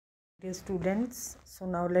Dear students, so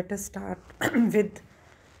now let us start with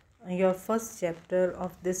your first chapter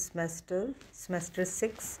of this semester, semester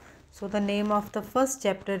 6. So the name of the first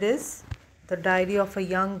chapter is The Diary of a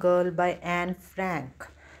Young Girl by Anne Frank.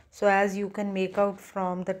 So as you can make out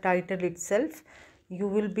from the title itself, you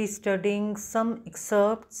will be studying some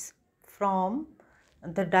excerpts from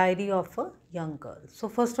the diary of a young girl. So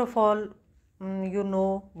first of all, you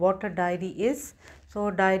know what a diary is. So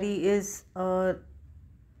a diary is a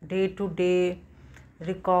day-to-day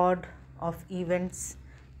record of events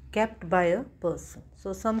kept by a person.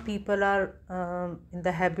 So some people are in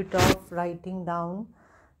the habit of writing down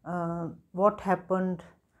what happened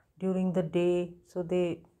during the day. So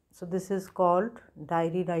this is called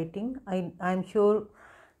diary writing. I'm sure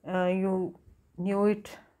you knew it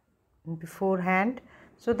beforehand.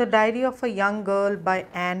 So the diary of a young girl by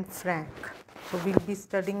Anne Frank. So we'll be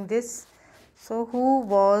studying this. So who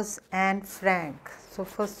was Anne Frank? So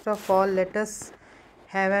first of all, let us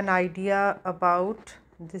have an idea about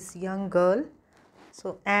this young girl.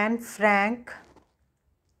 So Anne Frank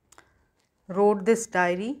wrote this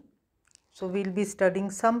diary. So we'll be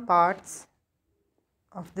studying some parts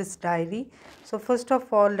of this diary. So first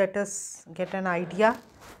of all, let us get an idea.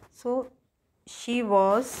 So she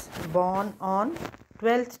was born on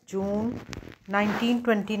 12th June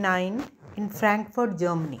 1929 in Frankfurt,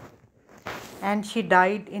 Germany, and she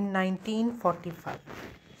died in 1945.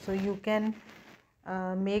 So you can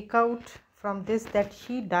make out from this that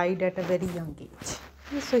she died at a very young age.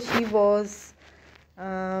 So she was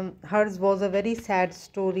hers was a very sad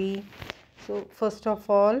story. So first of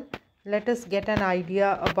all, let us get an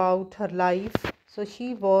idea about her life. So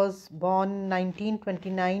she was born in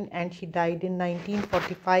 1929 and she died in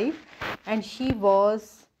 1945, and she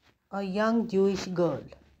was a young Jewish girl.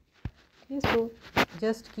 Okay, so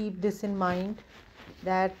just keep this in mind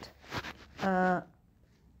that her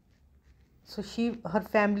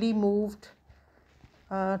family moved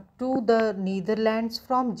to the Netherlands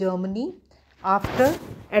from Germany after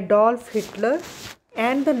Adolf Hitler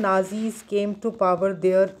and the Nazis came to power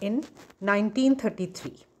there in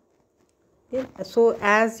 1933. Okay. So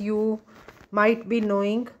as you might be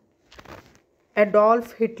knowing,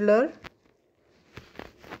 Adolf Hitler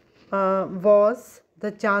was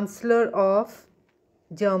the Chancellor of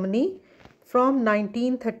Germany from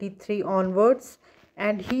 1933 onwards,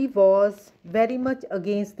 and he was very much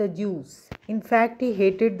against the Jews. In fact, he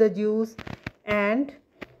hated the Jews, and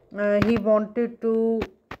he wanted to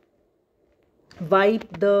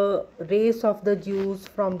wipe the race of the Jews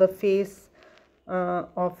from the face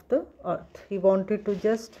of the earth. He wanted to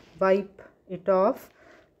just wipe it off,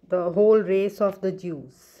 the whole race of the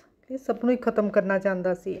Jews. ਸਭ ਨੂੰ ਹੀ ਖਤਮ ਕਰਨਾ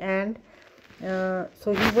ਚਾਹੁੰਦਾ ਸੀ, and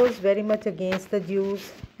so he was very much against the Jews.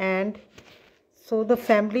 And so the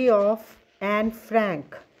family of Anne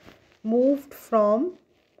Frank moved from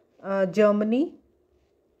Germany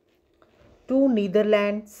to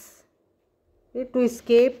Netherlands to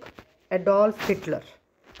escape Adolf Hitler.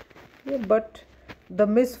 But the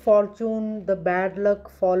misfortune, the bad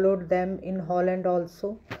luck followed them in Holland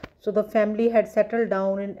also. So the family had settled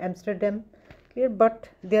down in Amsterdam. But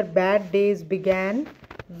their bad days began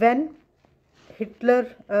when Hitler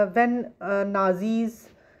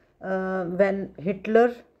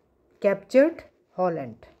captured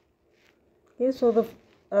Holland. Okay, so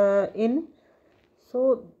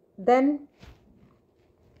then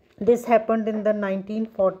this happened in the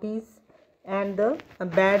 1940s, and the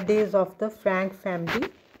bad days of the Frank family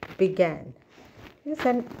began. Yes,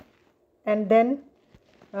 and then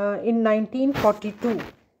in 1942,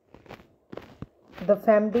 the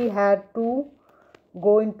family had to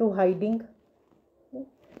go into hiding.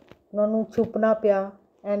 Nanu chupna pya,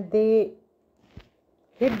 and they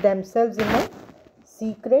hid themselves in a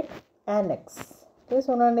secret annex. Okay,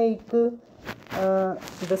 so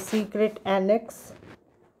the secret annex,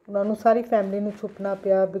 nanu sari family nu chupna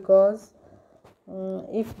pya, because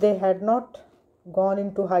if they had not gone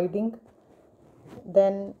into hiding,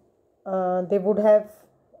 then they would have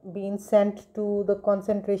been sent to the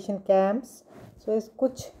concentration camps. ਸੋ ਇਸ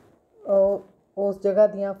ਕੁਛ ਉਸ ਜਗ੍ਹਾ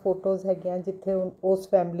ਦੀਆਂ photos ਹੈਗੀਆਂ ਜਿੱਥੇ ਉਸ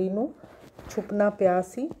family ਨੂੰ ਛੁਪਣਾ ਪਿਆ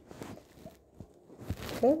ਸੀ.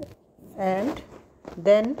 And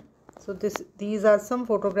then so these are some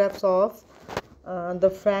photographs of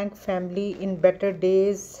the Frank family in better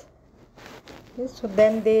days. So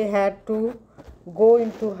then they had to go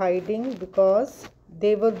into hiding because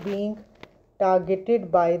they were being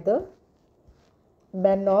targeted by the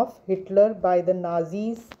men of Hitler, by the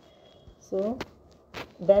Nazis. So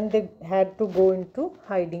then they had to go into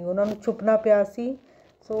hiding. ਉਹਨਾਂ ਨੂੰ ਛੁਪਣਾ ਪਿਆ ਸੀ.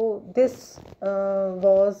 So this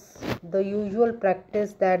was the usual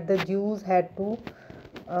practice that the Jews had to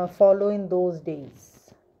follow in those days,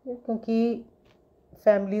 क्योंकि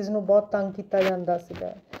families ਨੂੰ बहुत तंग किया जाता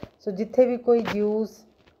ਸੀਗਾ। सो जिथे भी कोई Jews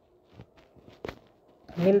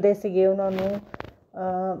मिलते ਸੀਗੇ ਉਹਨਾਂ ਨੂੰ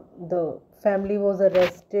the family was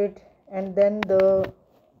arrested, and then the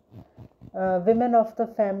women of the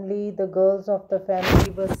family, the girls of the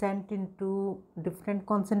family were sent into different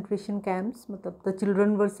concentration camps. The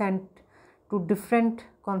children were sent to different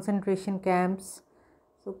concentration camps.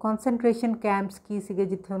 So concentration camps की सीगे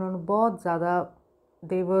जिथे उन्होंने बहुत ज़्यादा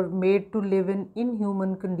they were made to live in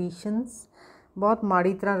inhuman conditions, बहुत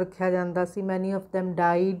माड़ी तरह रखा जाता सी। many of them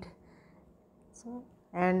died,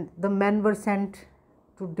 and the men were sent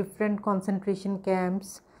to different concentration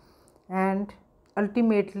camps, and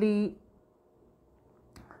ultimately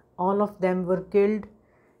all of them were killed.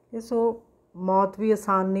 So मौत भी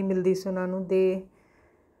आसान नहीं मिलती सी उन्होंने।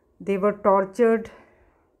 they were tortured,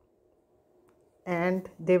 and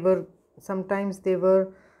sometimes they were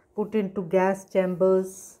put into gas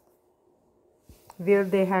chambers where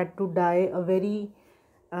they had to die a very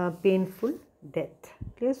painful death.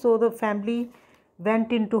 Okay, so the family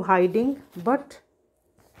went into hiding, but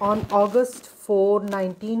on August 4,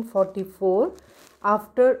 1944,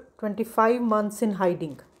 after 25 months in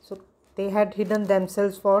hiding, so they had hidden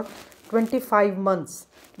themselves for 25 months,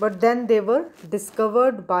 but then they were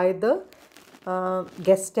discovered by the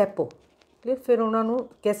Gestapo. Okay, फिर उन्होंने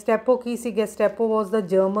Gestapo की सी, Gestapo was the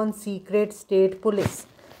German secret state police.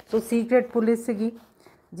 So secret police सीगी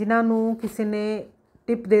जिन्हां नू किसी ने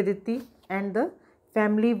tip दे दिती, and the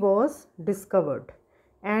family was discovered,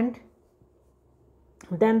 and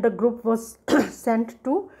then the group was sent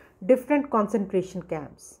to different concentration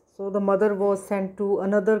camps. So the mother was sent to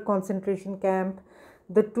another concentration camp.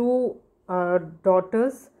 The two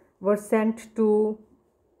daughters were sent to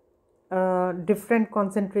different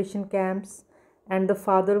concentration camps, and the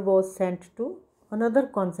father was sent to another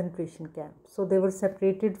concentration camp. So they were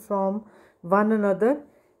separated from one another,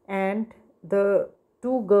 and the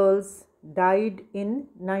two girls died in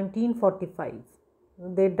 1945.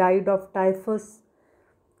 They died of typhus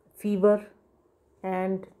fever,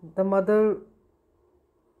 and the mother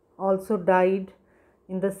also died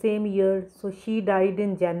in the same year. So she died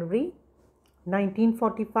in January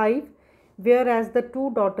 1945, whereas the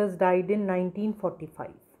two daughters died in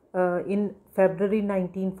 1945, in February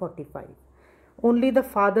 1945. Only the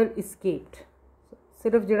father escaped.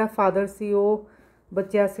 सिर्फ जिहड़ा father सी वो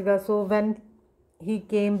बचिया सीगा। So when he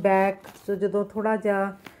came back, so जदों थोड़ा जिहा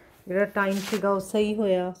जिहड़ा time सीगा वो सही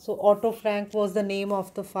होया, so Otto Frank was the name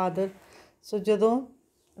of the father. So जदों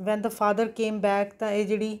when the father came back, ਤਾਂ ਇਹ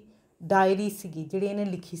ਜਿਹੜੀ डायरी ਸੀਗੀ ਜਿਹੜੀ ਇਹਨੇ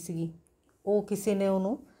ਲਿਖੀ ਸੀਗੀ, ਉਹ ਕਿਸੇ ਨੇ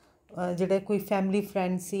ਉਹਨੂੰ ਜਿਹੜੇ ਕੋਈ ਫੈਮਿਲੀ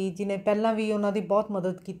ਫਰੈਂਡ ਸੀ ਜਿਹਨੇ ਪਹਿਲਾਂ ਵੀ ਉਹਨਾਂ ਦੀ ਬਹੁਤ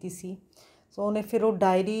ਮਦਦ ਕੀਤੀ ਸੀ, ਸੋ ਉਹਨੇ ਫਿਰ ਉਹ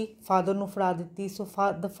ਡਾਇਰੀ ਫਾਦਰ ਨੂੰ ਫੜਾ ਦਿੱਤੀ। ਸੋ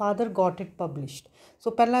ਦ ਫਾਦਰ ਗੋਟ ਇਟ ਪਬਲਿਸ਼ਡ।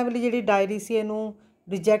 ਸੋ ਪਹਿਲਾਂ ਵਾਲੀ ਜਿਹੜੀ ਡਾਇਰੀ ਸੀ ਇਹਨੂੰ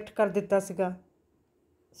ਰਿਜੈਕਟ ਕਰ ਦਿੱਤਾ ਸੀਗਾ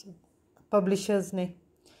ਪਬਲਿਸ਼ਰਸ ਨੇ,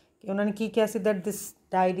 ਕਿ ਉਹਨਾਂ ਨੇ ਕੀ ਕਿਹਾ ਸੀ that this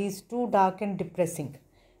diary is to dark and depressing,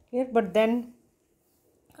 but then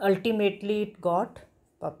ultimately it goat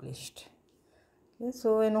published.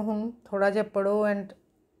 ਸੋ ਇਹਨੂੰ ਹੁਣ ਥੋੜ੍ਹਾ ਜਿਹਾ ਪੜ੍ਹੋ, and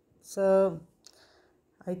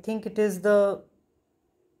I think it is the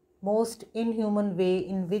most inhuman way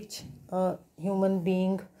in which a human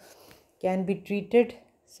being can be treated.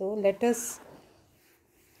 So let us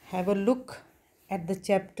have a look at the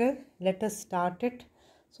chapter. Let us start it.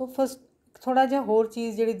 So first थोड़ा जिहा होर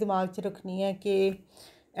चीज़ जिहड़ी दिमाग 'ਚ रखनी है कि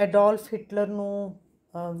Adolf Hitler ਨੂੰ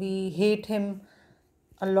we hate him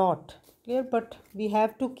a lot, clear, but we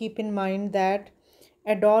have to keep in mind that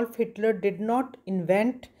Adolf Hitler did not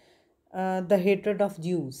invent the hatred of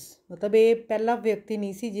Jews. मतलब ये पहला व्यक्ति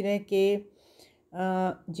नहीं सी जिन्हें कि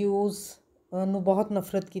Jews ਨੂੰ बहुत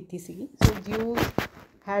नफरत की सी। So Jews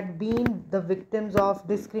had been the victims of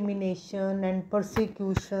discrimination and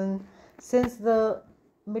persecution since the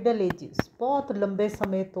Middle Ages. बहुत लंबे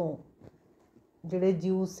समय तो ਜਿਹੜੇ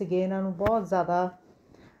Jews ਸੀਗੇ ਇਹਨਾਂ ਨੂੰ ਬਹੁਤ ਜ਼ਿਆਦਾ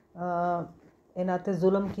ਇਹਨਾਂ 'ਤੇ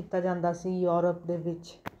ਜ਼ੁਲਮ ਕੀਤਾ ਜਾਂਦਾ ਸੀ ਯੂਰਪ ਦੇ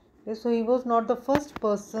ਵਿੱਚ। So he was not the first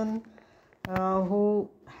person who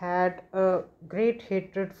had a great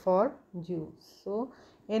hatred for Jews. So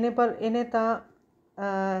ਇਹਨੇ ਤਾਂ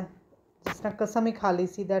ਜਿਸ ਤਰ੍ਹਾਂ ਕਸਮ ਹੀ ਖਾ ਲਈ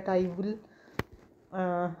ਸੀ that I will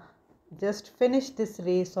just finish this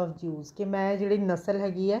race of Jews, ਕਿ ਮੈਂ ਜਿਹੜੀ ਨਸਲ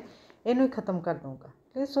ਹੈਗੀ ਹੈ ਇਹਨੂੰ ਹੀ ਖ਼ਤਮ ਕਰ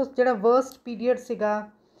ਦਊਂਗਾ। ਸੋ ਜਿਹੜਾ ਵਰਸਟ ਪੀਰੀਅਡ ਸੀਗਾ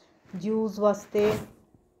Jews ਵਾਸਤੇ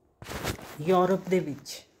ਯੂਰਪ ਦੇ ਵਿੱਚ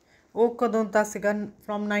ਉਹ ਕਦੋਂ ਦਾ ਸੀਗਾ,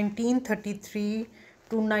 from 1933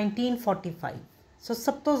 to 1945। ਸੋ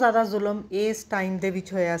ਸਭ ਤੋਂ ਜ਼ਿਆਦਾ ਜ਼ੁਲਮ ਇਸ ਟਾਈਮ ਦੇ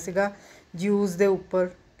ਵਿੱਚ ਹੋਇਆ ਸੀਗਾ ਜਿਊਜ਼ ਦੇ ਉੱਪਰ।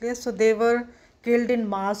 ਸੋ ਦੇ ਵਰ ਕਿਲਡ ਇਨ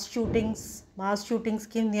ਮਾਸ ਸ਼ੂਟਿੰਗਸ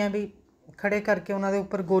ਕੀ ਹੁੰਦੀਆਂ ਵੀ ਖੜੇ ਕਰਕੇ ਉਹਨਾਂ ਦੇ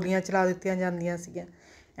ਉੱਪਰ ਗੋਲੀਆਂ ਚਲਾ ਦਿੱਤੀਆਂ ਜਾਂਦੀਆਂ ਸੀਗੀਆਂ।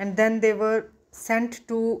 ਐਂਡ ਦੈਨ ਦੇ ਵਰ sent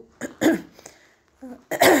to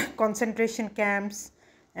concentration camps,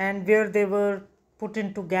 and where they were put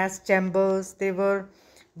into gas chambers, they were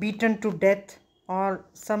beaten to death, or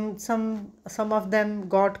some of them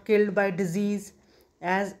got killed by disease,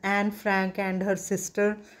 as Anne Frank and her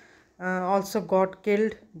sister also got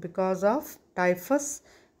killed because of typhus,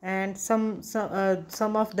 and some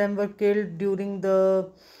of them were killed during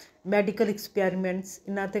the medical experiments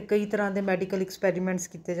ਇਹਨਾਂ 'ਤੇ ਕਈ ਤਰ੍ਹਾਂ ਦੇ medical experiments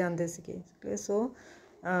ਕੀਤੇ ਜਾਂਦੇ ਸੀਗੇ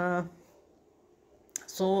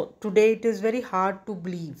so today it is very hard to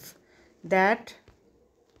believe that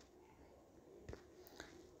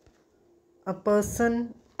a person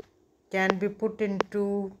can be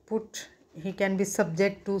he can be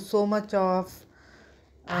subject to so much of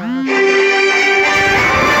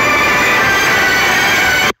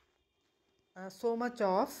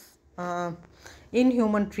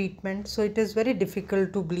inhuman treatment. So it is very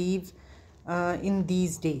difficult to believe in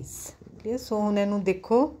these days. Okay, so ਹੁਣ ਇਹਨੂੰ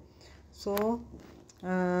ਦੇਖੋ. So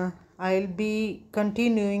I'll be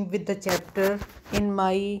continuing with the chapter in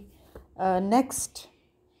my next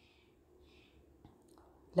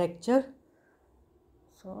lecture.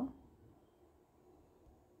 So